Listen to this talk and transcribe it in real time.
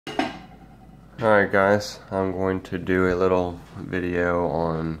Alright guys, I'm going to do a little video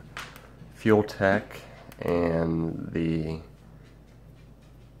on Fueltech and the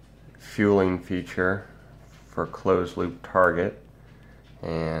fueling feature for closed loop target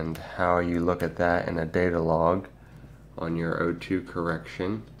and how you look at that in a data log on your O2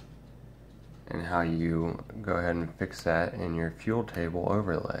 correction and how you go ahead and fix that in your fuel table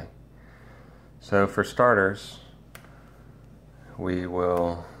overlay. So for starters, we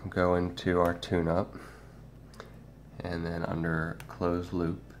will go into our tune-up and then under closed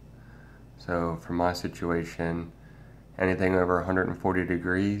loop. So for my situation, anything over 140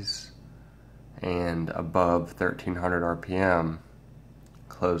 degrees and above 1300 RPM,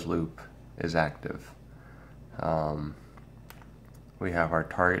 closed loop is active. We have our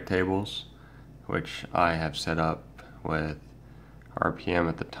target tables, which I have set up with RPM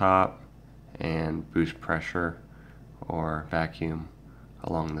at the top and boost pressure or vacuum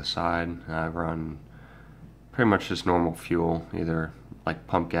along the side. I run pretty much just normal fuel, either like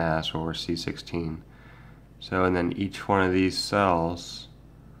pump gas or C16. So, and then each one of these cells,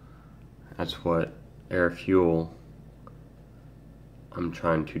 that's what air fuel I'm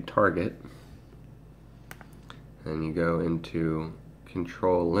trying to target. And you go into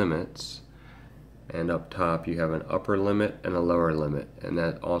control limits, and up top you have an upper limit and a lower limit, and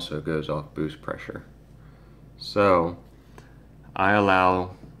that also goes off boost pressure. So I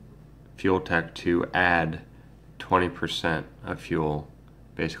allow Fueltech to add 20% of fuel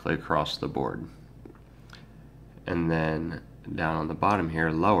basically across the board. And then down on the bottom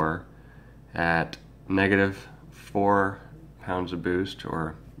here, lower, at -4 pounds of boost,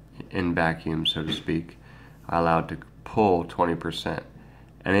 or in vacuum so to speak, I allowed to pull 20%.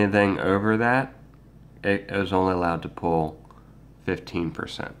 Anything over that, it is only allowed to pull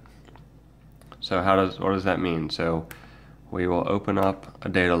 15%. So what does that mean? So we will open up a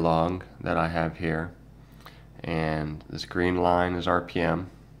data log that I have here, and this green line is RPM,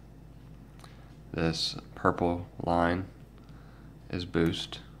 this purple line is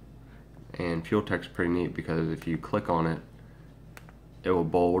boost, and Fueltech's pretty neat because if you click on it, it will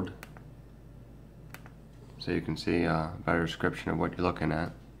bold so you can see a better description of what you're looking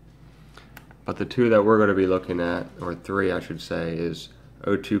at. But the two that we're going to be looking at, or three I should say, is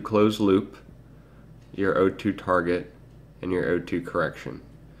O2 closed loop, your O2 target, and your O2 correction.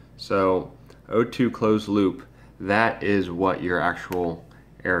 So O2 closed loop, that is what your actual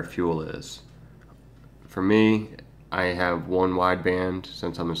air fuel is. For me, I have one wideband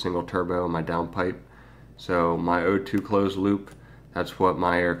since I'm a single turbo in my downpipe. So my O2 closed loop, that's what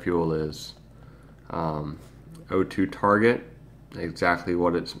my air fuel is. O2 target, exactly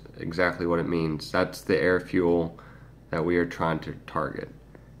what it means. That's the air fuel that we are trying to target.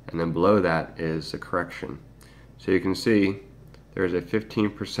 And then below that is the correction. So you can see there's a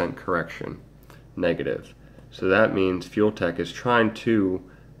 15% correction, negative. So that means Fueltech is trying to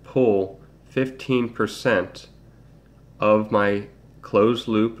pull 15% of my closed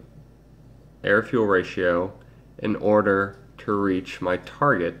loop air fuel ratio in order to reach my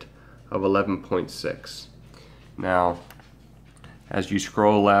target of 11.6. Now, as you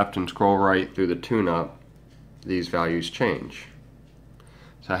scroll left and scroll right through the tune-up, these values change.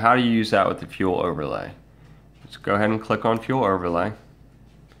 So how do you use that with the fuel overlay? Let's go ahead and click on fuel overlay.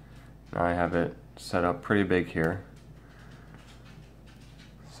 Now I have it set up pretty big here.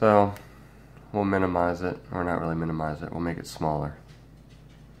 So we'll minimize it, or not really minimize it, we'll make it smaller.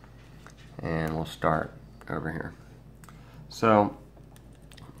 And we'll start over here. So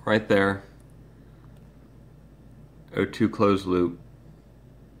right there, O2 closed loop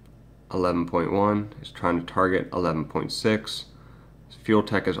 11.1 is trying to target 11.6.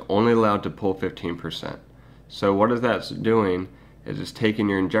 Fueltech is only allowed to pull 15%. So what is that doing is it's taking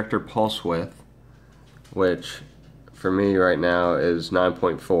your injector pulse width, which for me right now is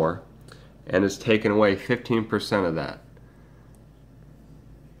 9.4, and it's taking away 15% of that.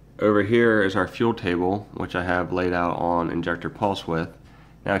 Over here is our fuel table, which I have laid out on injector pulse width.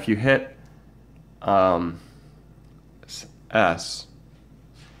 Now if you hit S,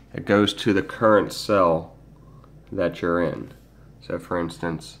 it goes to the current cell that you're in. So for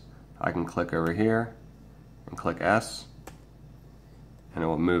instance, I can click over here and click S, and it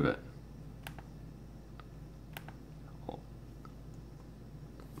will move it.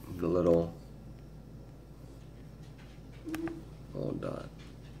 The little dot.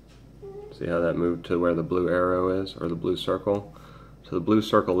 See how that moved to where the blue arrow is, or the blue circle? So the blue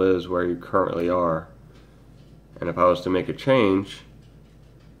circle is where you currently are. And if I was to make a change,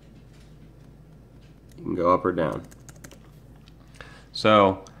 you can go up or down.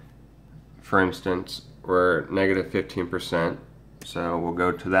 So, for instance, we're negative 15%, So we'll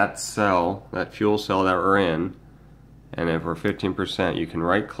go to that cell, that fuel cell that we're in, and if we're 15%, you can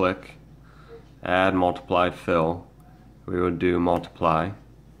right click, add, multiply, fill. We would do multiply,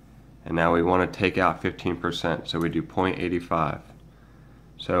 and now we want to take out 15%, so we do 0.85.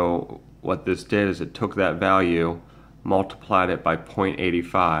 So what this did is it took that value, multiplied it by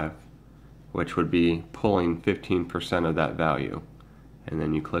 0.85, which would be pulling 15% of that value. And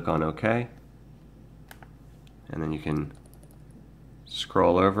then you click on OK, and then you can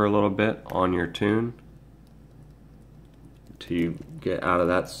scroll over a little bit on your tune till you get out of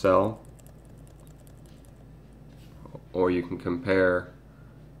that cell, or you can compare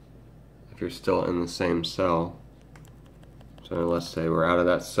if you're still in the same cell. So let's say we're out of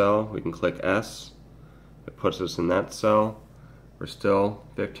that cell, we can click S, it puts us in that cell. We're still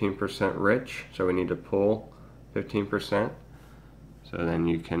 15% rich, so we need to pull 15%. So then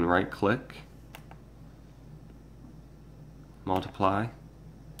you can right click, multiply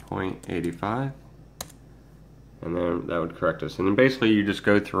 0.85, and then that would correct us. And then basically you just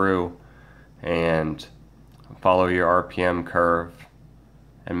go through and follow your RPM curve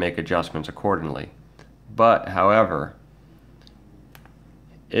and make adjustments accordingly. But however,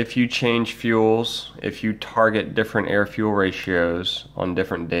 if you change fuels, if you target different air-fuel ratios on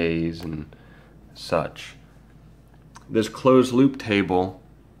different days and such, this closed loop table,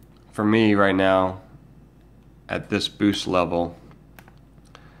 for me right now, at this boost level,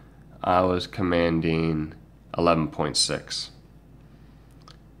 I was commanding 11.6.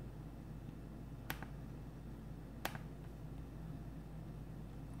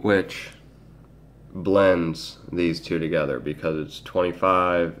 Which blends these two together because it's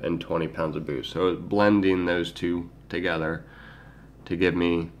 25 and 20 pounds of boost. So it's blending those two together to give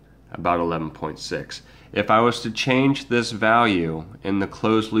me about 11.6. If I was to change this value in the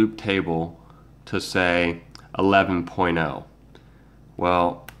closed loop table to say 11.0,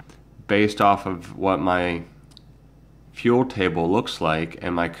 well, based off of what my fuel table looks like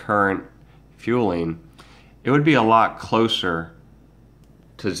and my current fueling, it would be a lot closer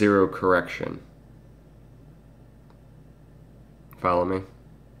to zero correction. Follow me?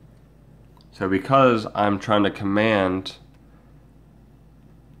 So because I'm trying to command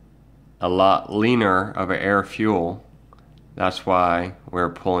a lot leaner of an air fuel, that's why we're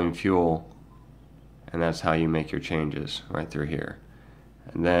pulling fuel, and that's how you make your changes right through here.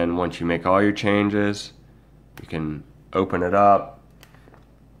 And then once you make all your changes, you can open it up,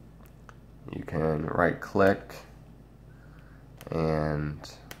 you can right click, and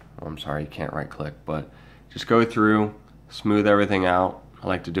I'm sorry, you can't right click, but just go through, smooth everything out. I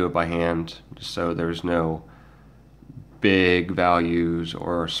like to do it by hand just so there's no big values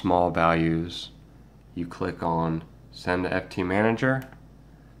or small values. You click on send to FT Manager,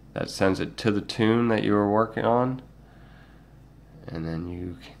 that sends it to the tune that you were working on, and then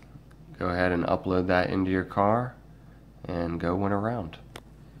you go ahead and upload that into your car and go win a round.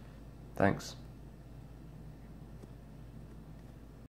 Thanks.